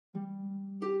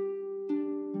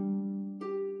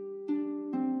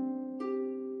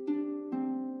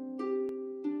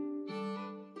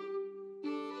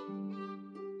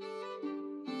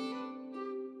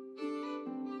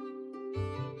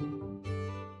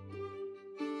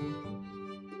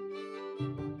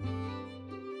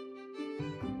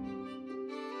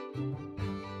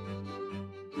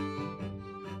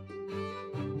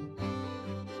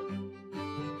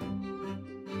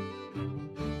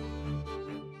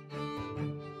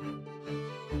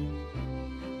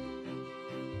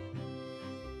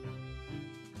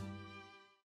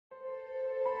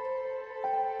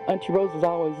Auntie Rosa's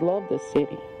always loved the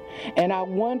city. And I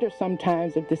wonder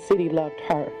sometimes if the city loved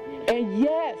her. And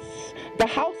yes, the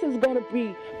house is going to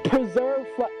be preserved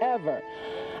forever.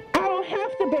 I don't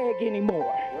have to beg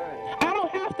anymore. I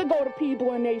don't have to go to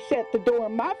people and they shut the door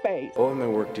in my face. All of my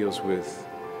work deals with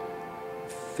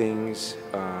things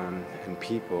and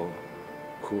people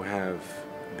who have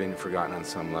been forgotten on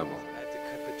some level. I had to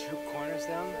cut the two corners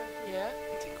down. Yeah?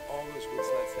 And take all those wood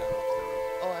slats down off the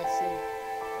roof. Oh, I see.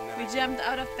 We jumped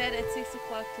out of bed at 6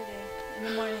 o'clock today in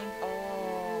the morning. Oh.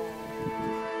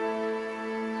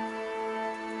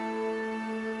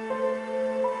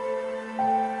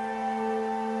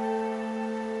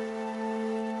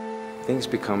 Things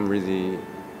become really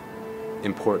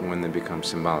important when they become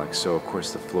symbolic. So of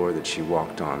course the floor that she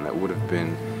walked on that would have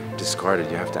been discarded,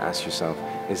 you have to ask yourself,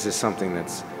 is this something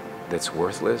that's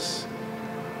worthless?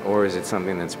 Or is it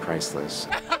something that's priceless?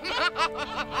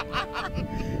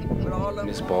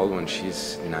 Miss Baldwin,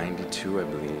 she's 92, I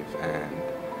believe, and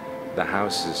the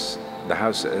house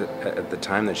at the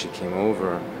time that she came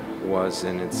over was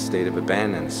in its state of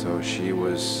abandon. So it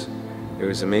was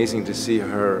amazing to see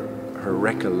her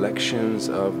recollections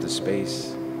of the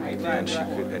space, and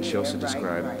she also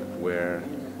described where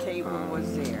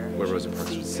Rosa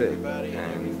Parks would sit,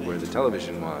 and where the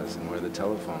television was, and where the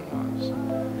telephone was.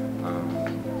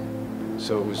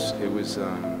 So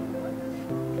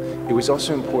it was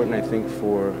also important, I think,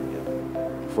 for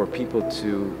people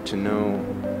to know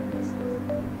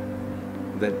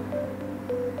that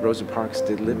Rosa Parks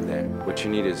did live there. What you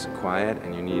need is quiet,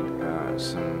 and you need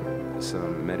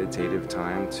some meditative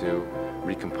time to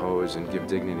recompose and give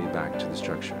dignity back to the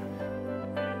structure.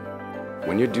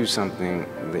 When you do something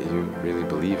that you really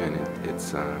believe in,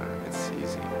 it's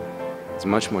easy. It's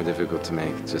much more difficult to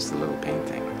make just a little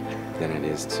painting than it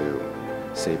is to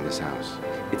save this house.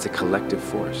 It's a collective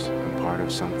force. I'm part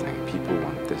of something. People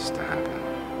want this to happen.